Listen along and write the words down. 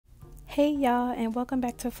Hey y'all, and welcome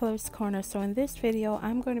back to Flo's Corner. So in this video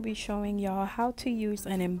I'm going to be showing y'all how to use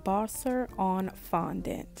an embosser on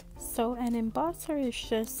fondant. So an embosser is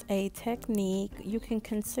just a technique. You can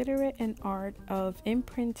consider it an art of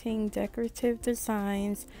imprinting decorative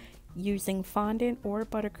designs using fondant or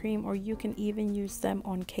buttercream, or you can even use them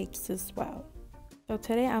on cakes as well. So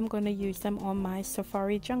today I'm going to use them on my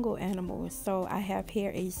safari jungle animals. So I have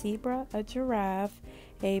here a zebra, a giraffe,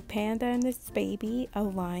 a panda and its baby, a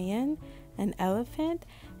lion, an elephant,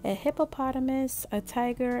 a hippopotamus, a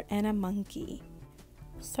tiger, and a monkey.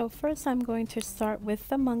 So first I'm going to start with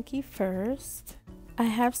the monkey first. I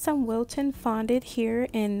have some Wilton fondant here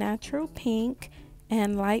in natural pink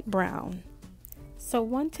and light brown. So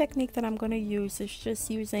one technique that I'm going to use is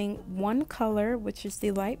just using one color, which is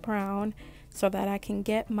the light brown, so that I can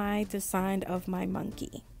get my design of my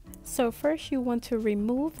monkey. So first you want to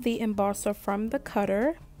remove the embosser from the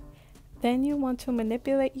cutter. Then you want to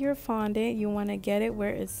manipulate your fondant. You want to get it where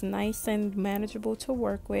it's nice and manageable to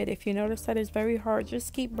work with. If you notice that it's very hard,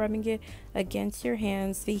 just keep rubbing it against your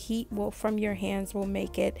hands. The heat from your hands will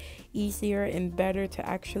make it easier and better to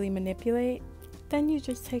actually manipulate. Then you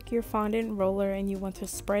just take your fondant roller and you want to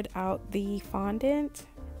spread out the fondant.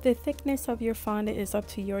 The thickness of your fondant is up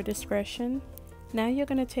to your discretion. Now you're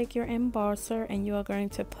going to take your embosser and you are going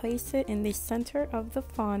to place it in the center of the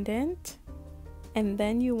fondant. And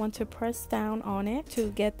then you want to press down on it to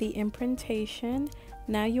get the imprintation.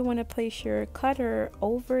 Now you want to place your cutter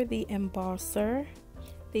over the embosser.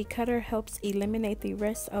 The cutter helps eliminate the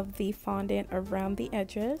rest of the fondant around the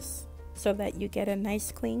edges so that you get a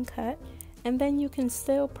nice clean cut. And then you can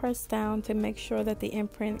still press down to make sure that the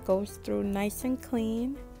imprint goes through nice and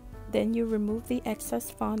clean. Then you remove the excess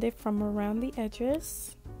fondant from around the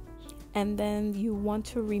edges. And then you want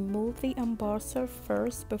to remove the embosser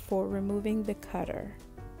first before removing the cutter.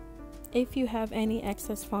 If you have any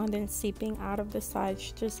excess fondant seeping out of the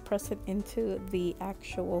sides, just press it into the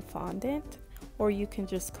actual fondant, or you can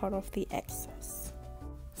just cut off the excess.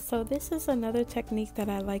 So this is another technique that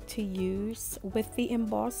I like to use with the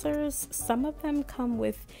embossers. Some of them come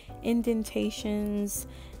with indentations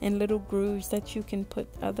and little grooves that you can put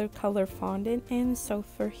other color fondant in. So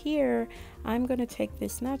for here, I'm going to take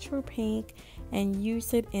this natural pink and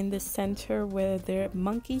use it in the center where the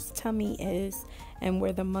monkey's tummy is and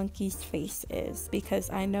where the monkey's face is, because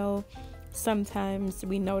I know sometimes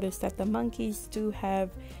we notice that the monkeys do have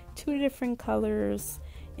two different colors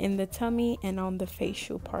in the tummy and on the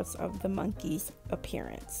facial parts of the monkey's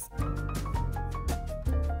appearance.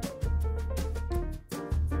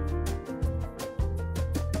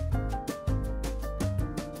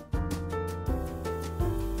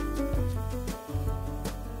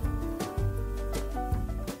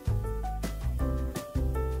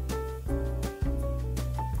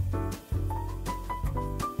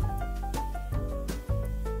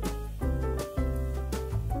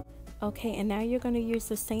 Okay, and now you're going to use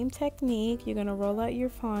the same technique. You're going to roll out your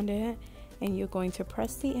fondant and you're going to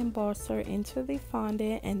press the embosser into the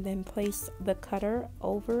fondant and then place the cutter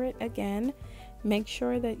over it again. Make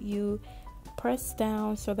sure that you press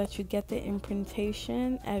down so that you get the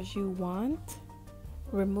imprintation as you want.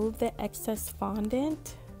 Remove the excess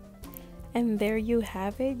fondant. And there you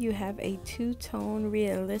have it. You have a two-tone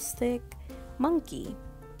realistic monkey.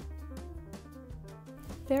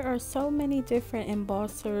 There are so many different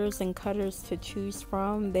embossers and cutters to choose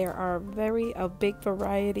from. There are a big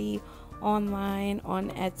variety online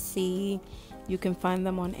on Etsy. You can find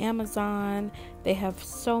them on Amazon. They have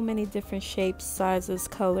so many different shapes, sizes,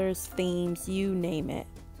 colors, themes, you name it.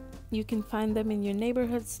 You can find them in your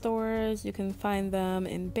neighborhood stores. You can find them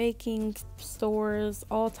in baking stores,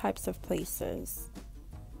 all types of places.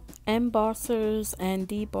 Embossers and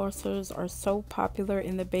debossers are so popular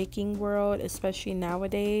in the baking world, especially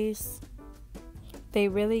nowadays. They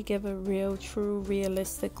really give a real, true,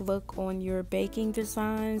 realistic look on your baking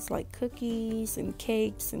designs like cookies and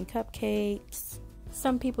cakes and cupcakes.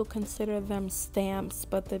 Some people consider them stamps,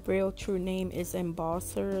 but the real true name is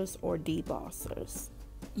embossers or debossers.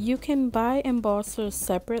 You can buy embossers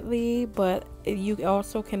separately, but you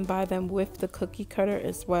also can buy them with the cookie cutter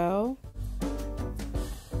as well.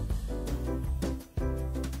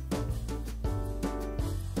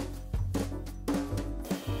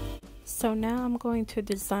 So now I'm going to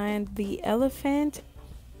design the elephant.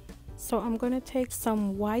 So I'm going to take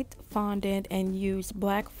some white fondant and use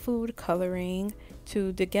black food coloring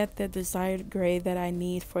to get the desired gray that I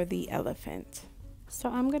need for the elephant. So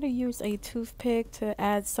I'm going to use a toothpick to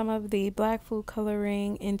add some of the black food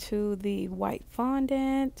coloring into the white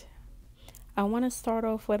fondant. I want to start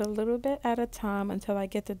off with a little bit at a time until I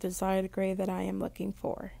get the desired gray that I am looking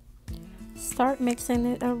for. Start mixing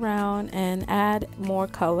it around and add more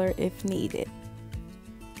color if needed.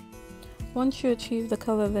 Once you achieve the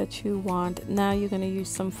color that you want, now you're going to use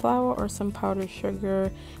some flour or some powdered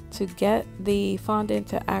sugar to get the fondant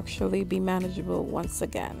to actually be manageable once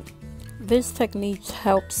again. This technique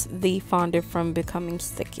helps the fondant from becoming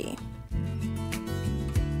sticky.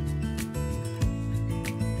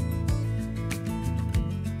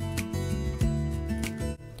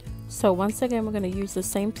 So once again, we're going to use the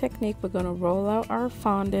same technique. We're going to roll out our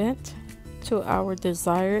fondant to our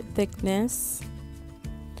desired thickness.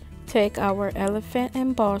 Take our elephant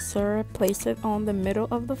embosser, place it on the middle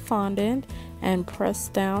of the fondant and press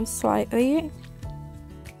down slightly.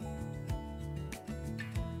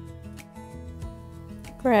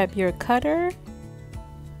 Grab your cutter,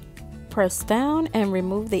 press down and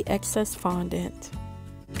remove the excess fondant.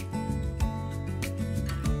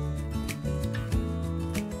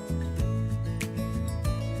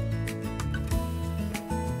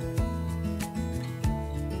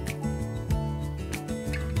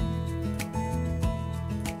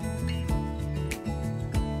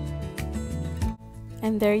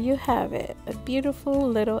 And there you have it, a beautiful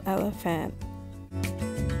little elephant.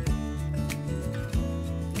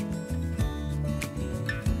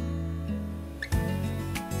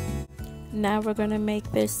 Now we're going to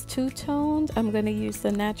make this two-toned. I'm going to use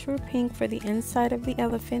the natural pink for the inside of the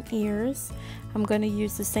elephant ears. I'm going to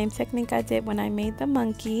use the same technique I did when I made the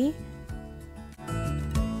monkey.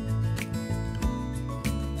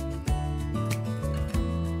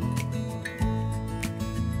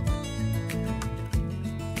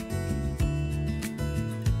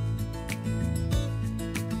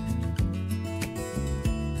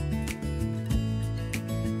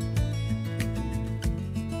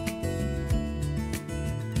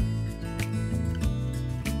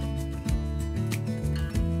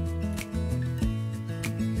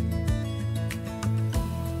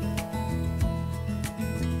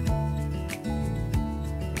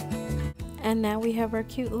 And now we have our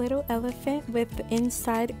cute little elephant with the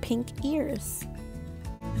inside pink ears.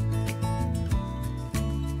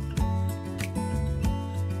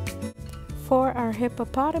 For our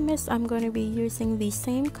hippopotamus, I'm going to be using the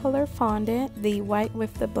same color fondant, the white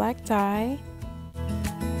with the black dye.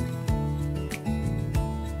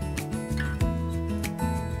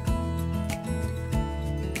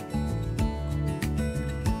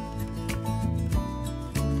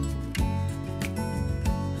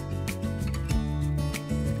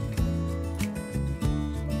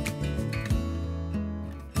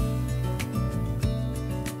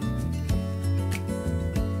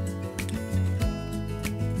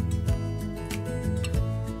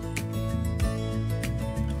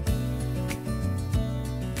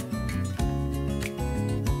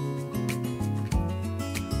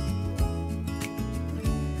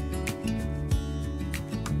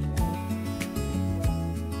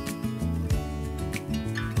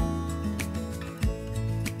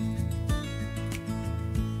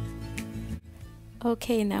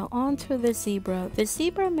 Okay, now on to the zebra. The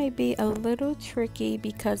zebra may be a little tricky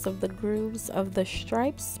because of the grooves of the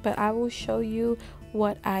stripes, but I will show you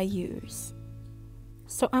what I use.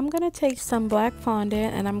 So I'm going to take some black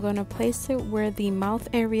fondant and I'm going to place it where the mouth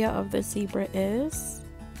area of the zebra is.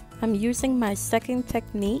 I'm using my second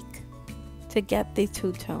technique to get the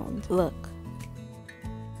two-toned look.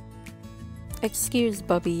 Excuse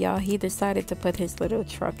Bubby, y'all, he decided to put his little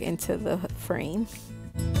truck into the frame.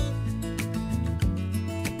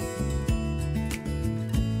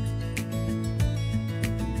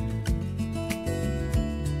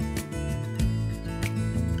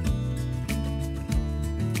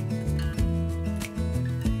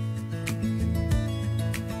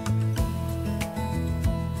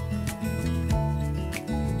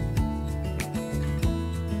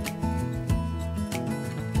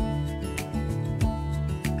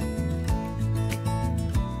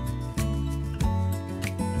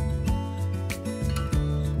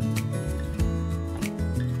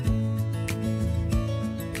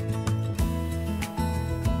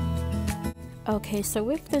 Okay, so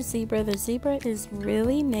with the zebra is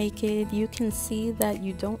really naked. You can see that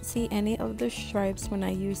you don't see any of the stripes when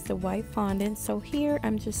I use the white fondant. So here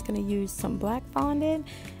I'm just going to use some black fondant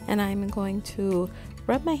and I'm going to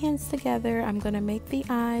rub my hands together. I'm going to make the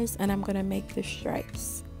eyes and I'm going to make the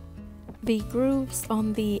stripes. The grooves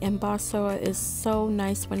on the embosser is so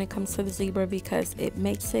nice when it comes to the zebra because it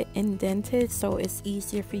makes it indented, so it's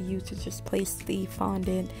easier for you to just place the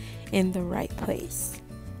fondant in the right place.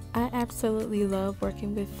 I absolutely love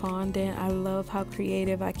working with fondant. I love how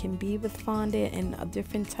creative I can be with fondant and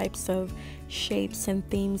different types of shapes and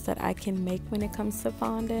themes that I can make when it comes to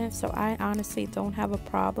fondant. So I honestly don't have a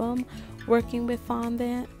problem working with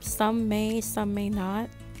fondant. Some may not.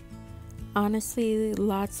 Honestly,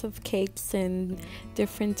 lots of cakes and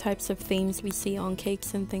different types of themes we see on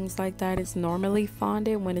cakes and things like that is normally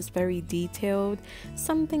fondant when it's very detailed.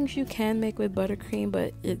 Some things you can make with buttercream,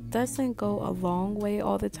 but it doesn't go a long way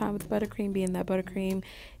all the time with buttercream, being that buttercream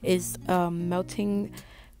is melting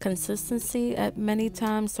consistency at many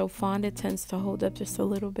times, so fondant tends to hold up just a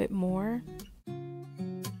little bit more.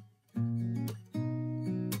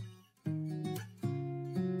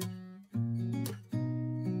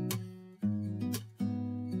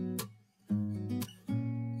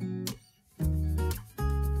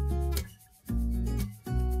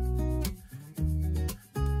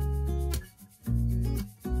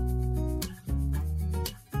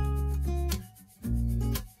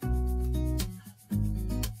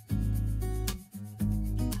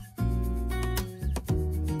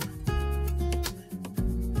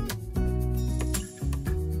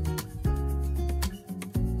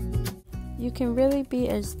 You can really be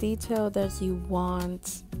as detailed as you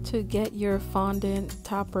want to get your fondant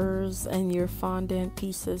toppers and your fondant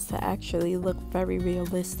pieces to actually look very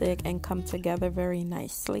realistic and come together very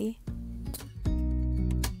nicely.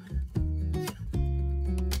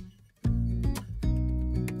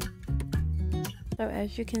 So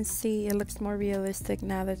as you can see, it looks more realistic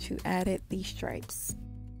now that you added these stripes.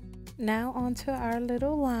 Now onto our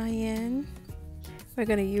little lion. We're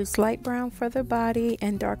going to use light brown for the body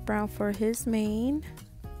and dark brown for his mane.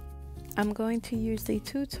 I'm going to use the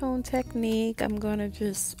two-tone technique. I'm going to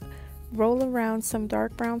just roll around some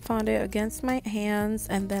dark brown fondant against my hands,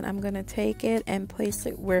 and then I'm going to take it and place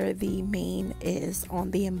it where the mane is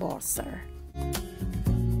on the embosser.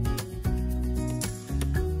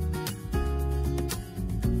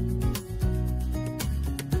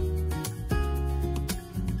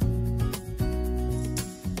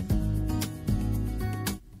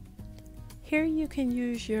 Here you can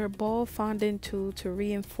use your ball fondant tool to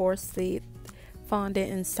reinforce the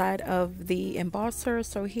fondant inside of the embosser.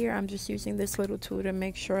 So here I'm just using this little tool to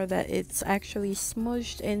make sure that it's actually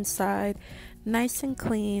smooshed inside nice and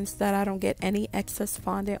clean so that I don't get any excess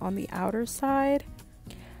fondant on the outer side.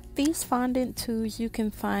 These fondant tools you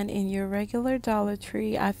can find in your regular Dollar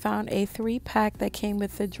Tree. I found a 3-pack that came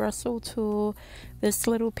with the Dressel tool, this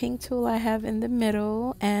little pink tool I have in the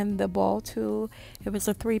middle, and the ball tool. It was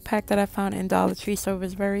a 3-pack that I found in Dollar Tree, so it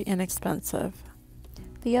was very inexpensive.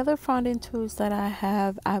 The other fondant tools that I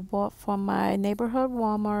have, I bought from my neighborhood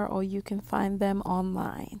Walmart, or you can find them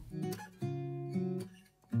online.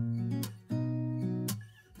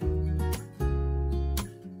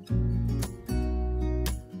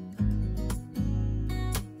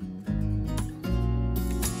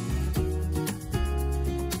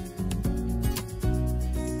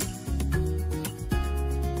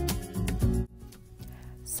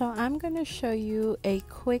 So I'm going to show you a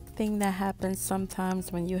quick thing that happens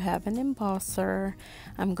sometimes when you have an embosser.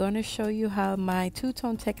 I'm going to show you how my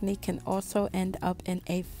two-tone technique can also end up in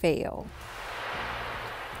a fail.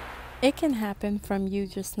 It can happen from you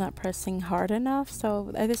just not pressing hard enough, so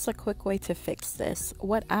that is a quick way to fix this.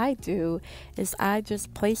 What I do is I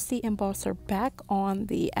just place the embosser back on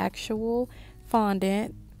the actual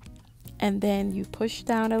fondant, and then you push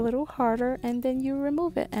down a little harder, and then you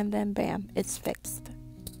remove it, and then bam, it's fixed.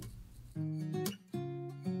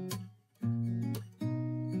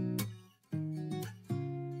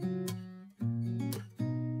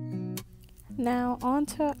 Now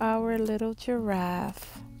onto our little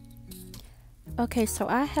giraffe. Okay, so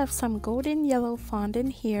I have some golden yellow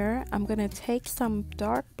fondant here. I'm going to take some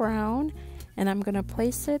dark brown and I'm going to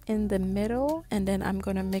place it in the middle, and then I'm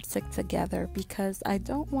going to mix it together because I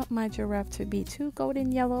don't want my giraffe to be too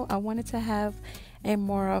golden yellow. I want it to have a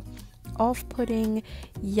more off-putting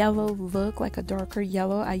yellow look, like a darker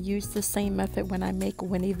yellow. I use the same method when I make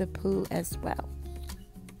Winnie the Pooh as well.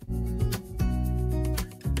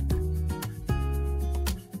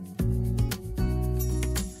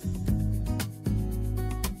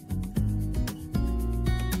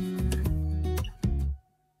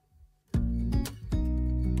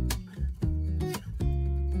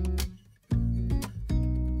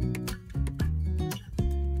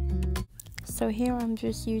 So here I'm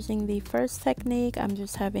just using the first technique. I'm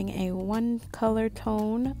just having a one color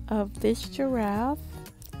tone of this giraffe.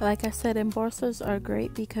 Like I said, embossers are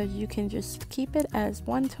great because you can just keep it as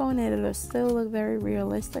one tone and it'll still look very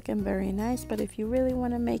realistic and very nice. But if you really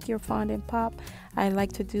want to make your fondant pop, I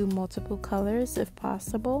like to do multiple colors if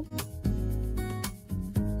possible.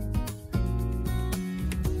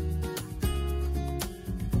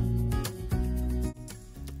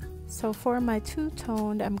 So for my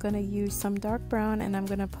two-toned, I'm going to use some dark brown and I'm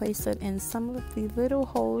going to place it in some of the little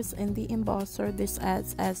holes in the embosser. This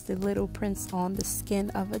adds as the little prints on the skin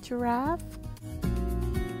of a giraffe.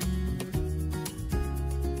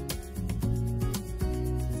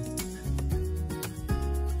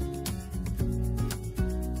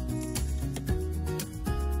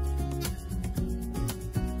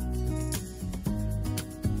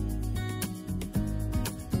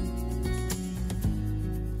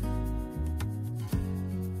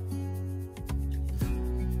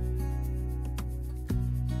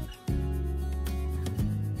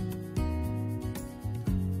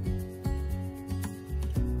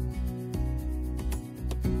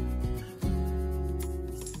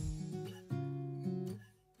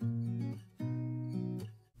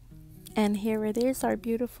 And here it is, our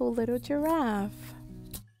beautiful little giraffe.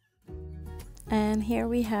 And here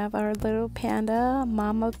we have our little panda,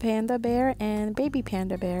 mama panda bear and baby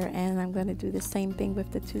panda bear. And I'm going to do the same thing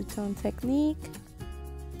with the two-tone technique.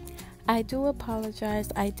 I do apologize,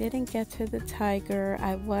 I didn't get to the tiger.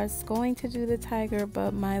 I was going to do the tiger,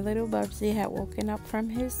 but my little Bubsy had woken up from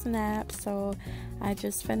his nap, so I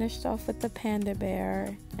just finished off with the panda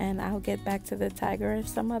bear, and I'll get back to the tiger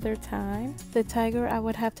some other time. The tiger, I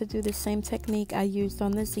would have to do the same technique I used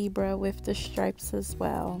on the zebra with the stripes as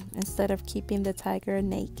well, instead of keeping the tiger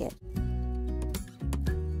naked.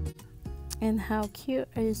 And how cute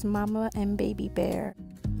is mama and baby bear.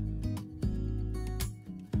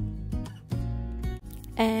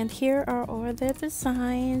 And here are all the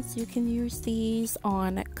designs. You can use these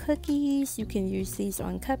on cookies, you can use these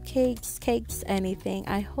on cupcakes, cakes, anything.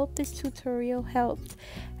 I hope this tutorial helped.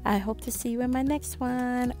 I hope to see you in my next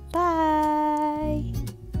one. Bye!